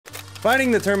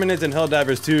Fighting the terminids in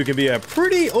Helldivers 2 can be a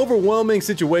pretty overwhelming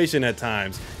situation at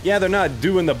times. Yeah, they're not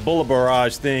doing the bullet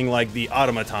barrage thing like the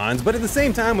automatons, but at the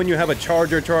same time, when you have a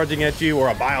charger charging at you or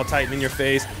a bile titan in your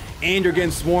face, and you're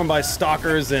getting swarmed by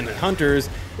stalkers and hunters,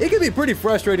 it can be pretty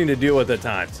frustrating to deal with at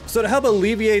times. So to help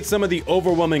alleviate some of the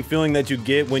overwhelming feeling that you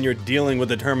get when you're dealing with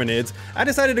the terminids, I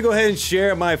decided to go ahead and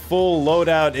share my full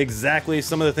loadout, exactly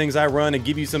some of the things I run, and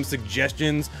give you some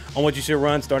suggestions on what you should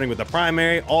run, starting with the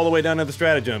primary all the way down to the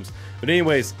stratagems. But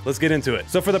anyways, let's get into it.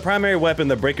 So for the primary weapon,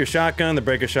 the breaker shotgun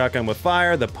with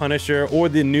fire, the Punisher, or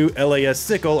the new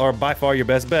LAS-sickle are by far your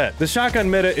best bet. The shotgun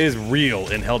meta is real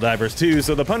in Helldivers 2,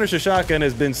 so the Punisher shotgun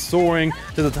has been soaring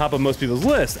to the top of most people's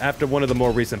lists after one of the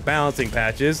more recent balancing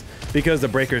patches, because the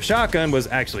breaker shotgun was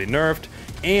actually nerfed,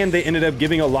 and they ended up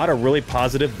giving a lot of really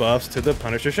positive buffs to the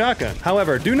Punisher shotgun.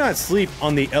 However, do not sleep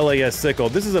on the LAS-sickle.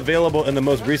 This is available in the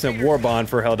most recent war bond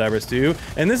for Helldivers 2,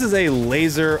 and this is a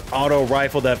laser auto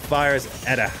rifle that fires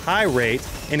at a high rate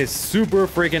and is super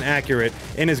freaking accurate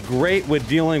and is great with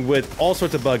dealing with all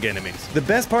sorts of bug enemies. The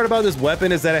best part about this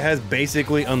weapon is that it has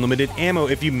basically unlimited ammo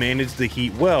if you manage the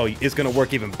heat well. It's going to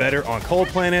work even better on cold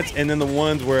planets, and then the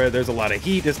ones where there's a lot of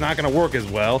heat, it's not going to work as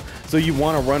well, so you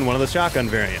want to run one of the shotgun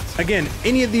variants. Again,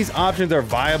 any of these options are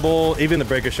viable. Even the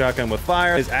breaker shotgun with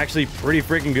fire is actually pretty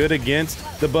freaking good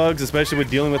against the bugs, especially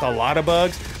with dealing with a lot of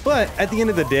bugs. But at the end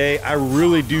of the day, I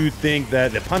really do think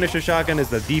that the Punisher shotgun is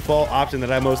the default option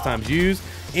that I most times use,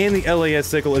 and the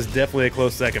LAS-sickle is definitely a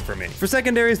close second for me. For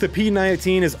secondaries, the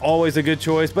P19 is always a good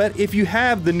choice, but if you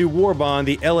have the new war bond,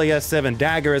 the LAS-7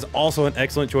 dagger is also an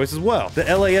excellent choice as well. The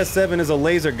LAS-7 is a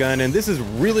laser gun, and this is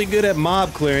really good at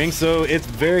mob clearing, so it's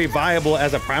very viable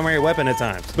as a primary weapon at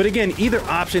times. But again, either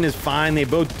option is fine. They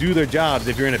both do their jobs.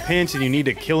 If you're in a pinch and you need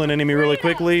to kill an enemy really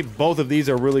quickly, both of these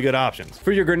are really good options.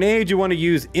 For your grenade, you want to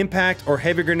use impact or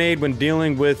heavy grenade when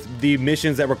dealing with the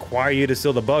missions that require you to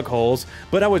seal the bug holes,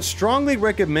 but I would strongly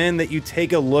recommend that you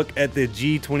take a look at the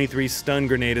G23 stun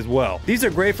grenade as well. These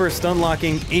are great for stun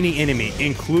locking any enemy,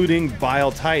 including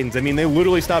bile titans. I mean, they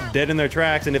literally stop dead in their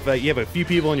tracks, and if you have a few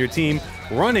people on your team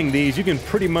running these, you can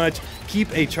pretty much keep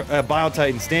a bile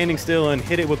titan standing still and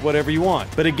hit it with whatever you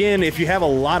want. But again, if you have a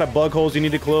lot of bug holes you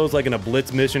need to close, like in a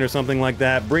blitz mission or something like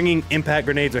that, bringing impact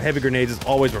grenades or heavy grenades is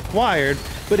always required.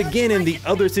 But again, in the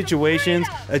other situations,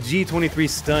 a G23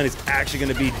 stun is actually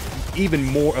going to be even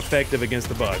more effective against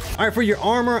the bugs. All right, for your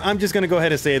armor, I'm just going to go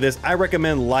ahead and say this. I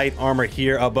recommend light armor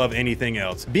here above anything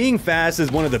else. Being fast is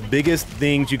one of the biggest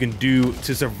things you can do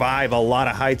to survive a lot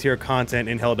of high tier content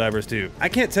in Helldivers 2. I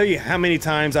can't tell you how many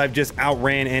times I've just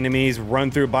outran enemies, run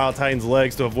through bile titan's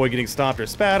legs to avoid getting stomped or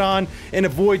spat on, and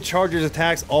avoid chargers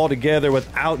attacks altogether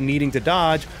without needing to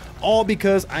dodge, all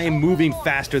because I am moving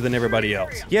faster than everybody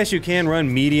else. Yes, you can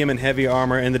run medium and heavy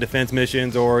armor in the defense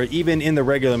missions or even in the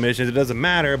regular missions, it doesn't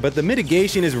matter, but the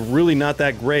mitigation is really not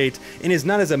that great and is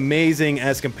not as amazing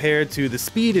as compared to the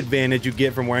speed advantage you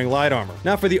get from wearing light armor.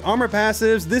 Now for the armor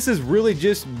passives, this is really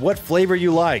just what flavor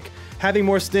you like. Having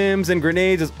more stims and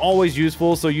grenades is always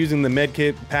useful, so using the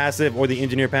medkit passive or the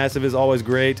engineer passive is always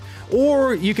great.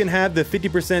 Or you can have the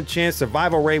 50% chance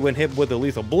survival rate when hit with a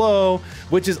lethal blow,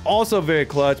 which is also very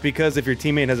clutch because if your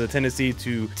teammate has a tendency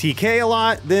to TK a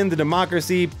lot, then the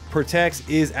democracy protects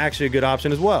is actually a good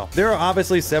option as well. There are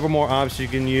obviously several more options you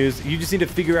can use. You just need to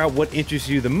figure out what interests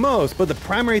you the most, but the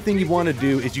primary thing you want to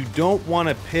do is you don't want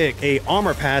to pick a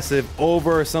armor passive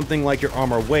over something like your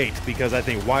armor weight, because I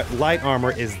think light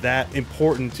armor is that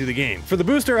important to the game. For the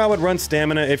booster, I would run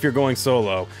stamina if you're going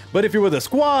solo, but if you're with a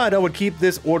squad, I would keep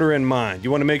this order in mind.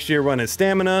 You want to make sure you're running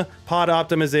stamina, pod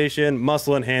optimization,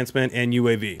 muscle enhancement, and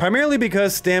UAV. Primarily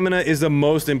because stamina is the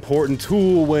most important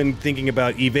tool when thinking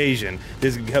about evasion.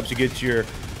 This helps you get your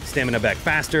stamina back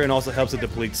faster and also helps it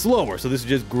deplete slower, so this is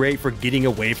just great for getting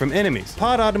away from enemies.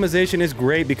 Pod optimization is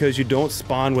great because you don't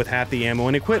spawn with half the ammo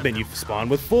and equipment, you spawn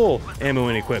with full ammo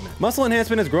and equipment. Muscle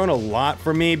enhancement has grown a lot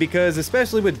for me because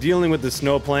especially with dealing with the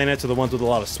snow planets or the ones with a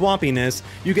lot of swampiness,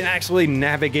 you can actually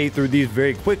navigate through these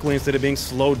very quickly instead of being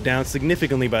slowed down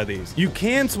significantly by these. You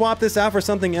can swap this out for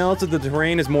something else if the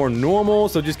terrain is more normal,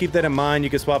 so just keep that in mind. You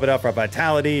can swap it out for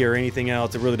vitality or anything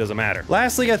else, it really doesn't matter.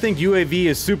 Lastly, I think UAV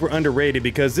is super underrated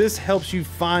because this helps you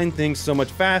find things so much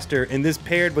faster, and this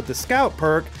paired with the scout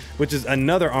perk, which is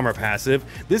another armor passive,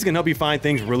 this can help you find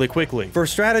things really quickly. For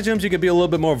stratagems, you can be a little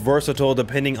bit more versatile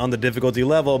depending on the difficulty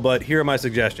level, but here are my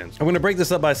suggestions. I'm going to break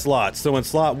this up by slots. So in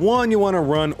slot 1, you want to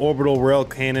run orbital rail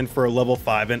cannon for level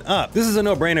 5 and up. This is a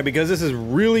no-brainer because this is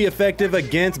really effective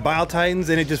against bile titans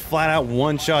and it just flat out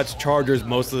one-shots chargers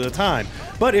most of the time.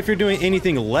 But if you're doing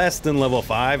anything less than level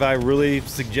 5, I really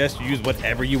suggest you use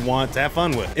whatever you want to have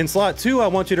fun with. In slot 2, I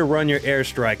want you you to run your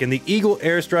airstrike, and the Eagle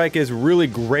airstrike is really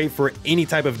great for any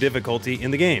type of difficulty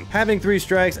in the game. Having 3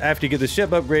 strikes after you get the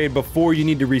ship upgrade before you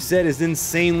need to reset is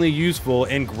insanely useful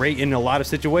and great in a lot of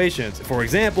situations. For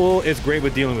example, it's great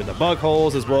with dealing with the bug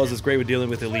holes, as well as it's great with dealing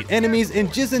with elite enemies,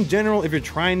 and just in general, if you're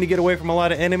trying to get away from a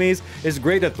lot of enemies, it's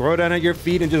great to throw down at your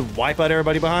feet and just wipe out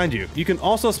everybody behind you. You can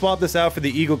also swap this out for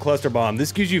the Eagle cluster bomb.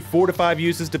 This gives you 4 to 5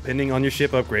 uses depending on your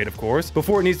ship upgrade, of course,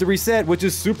 before it needs to reset, which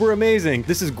is super amazing.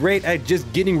 This is great at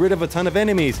just getting rid of a ton of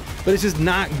enemies, but it's just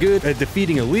not good at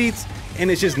defeating elites, and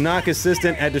it's just not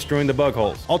consistent at destroying the bug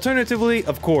holes. Alternatively,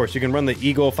 of course, you can run the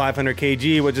Eagle 500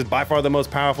 kg, which is by far the most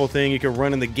powerful thing you can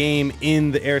run in the game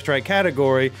in the airstrike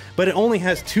category, but it only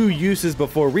has 2 uses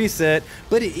before reset,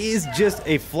 but it is just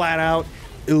a flat out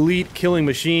elite killing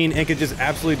machine and can just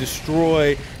absolutely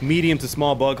destroy medium to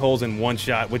small bug holes in one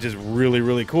shot, which is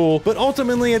really cool. But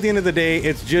ultimately, at the end of the day,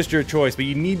 it's just your choice, but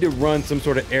you need to run some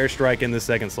sort of airstrike in the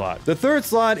second slot. The third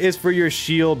slot is for your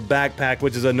shield backpack,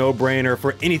 which is a no-brainer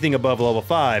for anything above level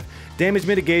 5. Damage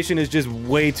mitigation is just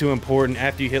way too important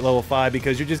after you hit level 5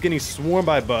 because you're just getting swarmed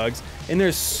by bugs, and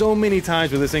there's so many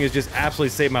times where this thing has just absolutely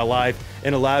saved my life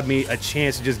and allowed me a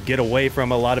chance to just get away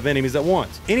from a lot of enemies at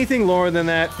once. Anything lower than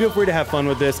that, feel free to have fun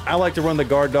with this. I like to run the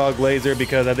guard dog laser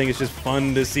because I think it's just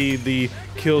fun to see the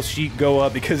kill sheet go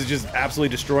up because it's just absolutely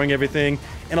destroying everything,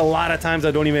 and a lot of times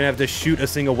I don't even have to shoot a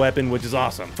single weapon, which is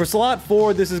awesome. For slot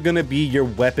 4, this is going to be your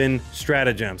weapon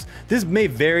stratagems. This may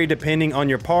vary depending on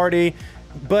your party,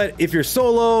 but if you're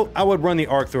solo, I would run the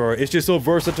arc thrower. It's just so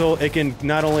versatile. It can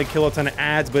not only kill a ton of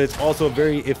adds, but it's also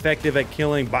very effective at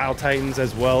killing bile titans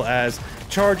as well as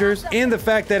chargers. And the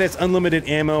fact that it's unlimited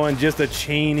ammo and just a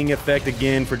chaining effect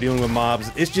again for dealing with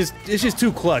mobs, it's just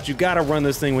too clutch. You gotta run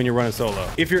this thing when you're running solo.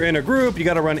 If you're in a group, you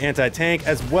gotta run anti-tank,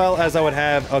 as well as I would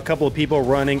have a couple of people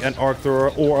running an arc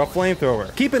thrower or a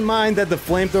flamethrower. Keep in mind that the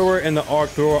flamethrower and the arc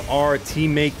thrower are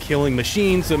teammate killing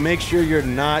machines, so make sure you're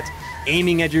not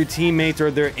aiming at your teammates or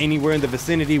they're anywhere in the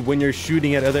vicinity when you're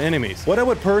shooting at other enemies. What I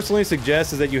would personally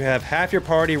suggest is that you have half your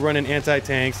party running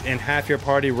anti-tanks and half your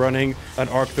party running an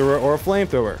arc thrower or a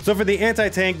flamethrower. So for the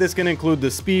anti-tank, this can include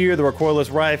the spear, the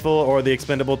recoilless rifle, or the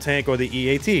expendable tank, or the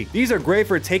EAT. These are great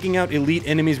for taking out elite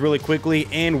enemies really quickly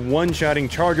and one-shotting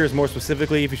chargers more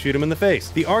specifically if you shoot them in the face.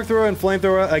 The arc thrower and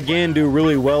flamethrower again do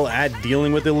really well at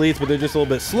dealing with elites, but they're just a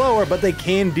little bit slower, but they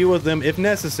can deal with them if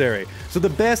necessary. So the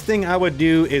best thing I would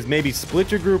do is maybe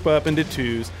split your group up into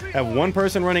 2s, have one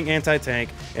person running anti-tank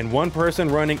and one person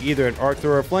running either an arc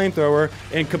thrower or flamethrower,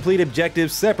 and complete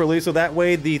objectives separately, so that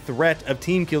way the threat of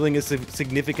team killing is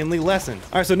significantly lessened.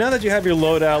 Alright, so now that you have your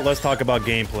loadout, let's talk about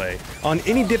gameplay. On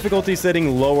any difficulty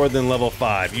setting lower than level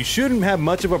 5, you shouldn't have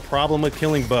much of a problem with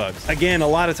killing bugs. Again, a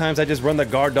lot of times I just run the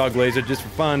guard dog laser just for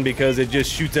fun because it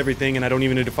just shoots everything and I don't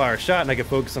even need to fire a shot and I can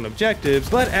focus on objectives.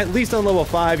 But at least on level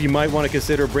 5, you might want to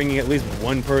consider bringing at least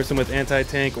one person with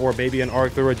anti-tank or maybe an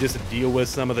arc thrower just to deal with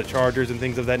some of the chargers and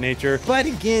things of that nature. But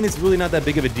again, it's really not that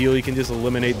big of a deal. You can just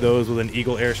eliminate those with an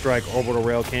Eagle airstrike, orbital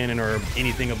rail cannon, or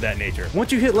anything of that nature.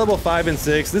 Once you hit level 5 and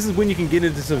 6, this is when you can get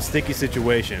into some sticky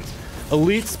situations.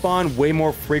 Elites spawn way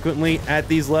more frequently at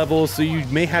these levels, so you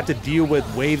may have to deal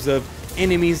with waves of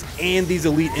enemies and these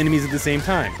elite enemies at the same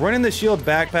time. Running the shield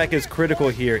backpack is critical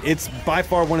here. It's by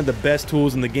far one of the best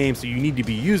tools in the game, so you need to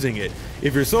be using it.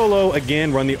 If you're solo,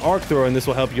 again, run the arc thrower and this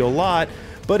will help you a lot.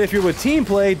 But if you're with team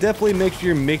play, definitely make sure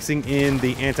you're mixing in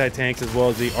the anti-tanks as well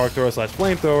as the arc thrower /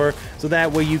 flamethrower, so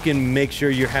that way you can make sure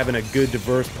you're having a good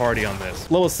diverse party on this.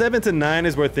 Level 7 to 9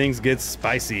 is where things get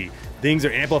spicy. Things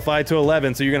are amplified to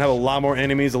 11, so you're gonna have a lot more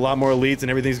enemies, a lot more elites, and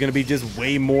everything's gonna be just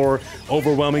way more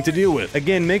overwhelming to deal with.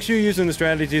 Again, make sure you're using the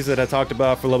strategies that I talked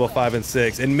about for level 5 and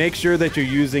 6, and make sure that you're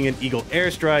using an Eagle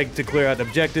airstrike to clear out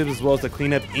objectives as well as to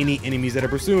clean up any enemies that are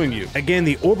pursuing you. Again,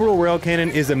 the orbital rail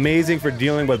cannon is amazing for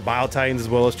dealing with bile titans as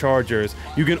well as chargers.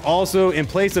 You can also, in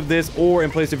place of this or in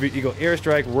place of your Eagle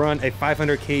airstrike, run a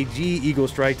 500 kg Eagle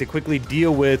strike to quickly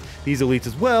deal with these elites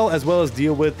as well as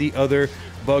deal with the other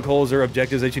bug holes or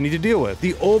objectives that you need to deal with.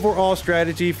 The overall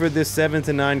strategy for this 7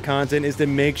 to 9 content is to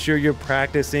make sure you're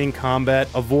practicing combat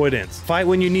avoidance. Fight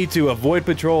when you need to, avoid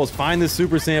patrols, find the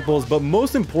super samples, but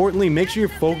most importantly, make sure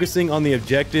you're focusing on the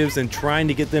objectives and trying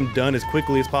to get them done as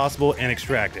quickly as possible and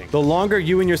extracting. The longer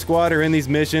you and your squad are in these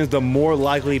missions, the more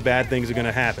likely bad things are going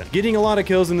to happen. Getting a lot of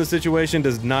kills in this situation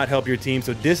does not help your team,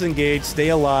 so disengage, stay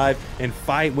alive, and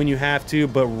fight when you have to,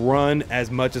 but run as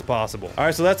much as possible.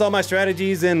 Alright, so that's all my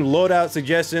strategies and loadout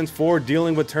suggestions for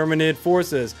dealing with terminid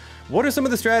forces. What are some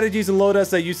of the strategies and loadouts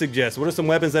that you suggest? What are some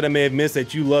weapons that I may have missed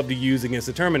that you love to use against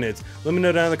the terminids? Let me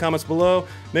know down in the comments below.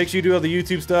 Make sure you do all the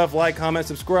YouTube stuff, like, comment,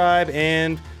 subscribe,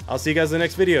 and I'll see you guys in the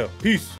next video. Peace!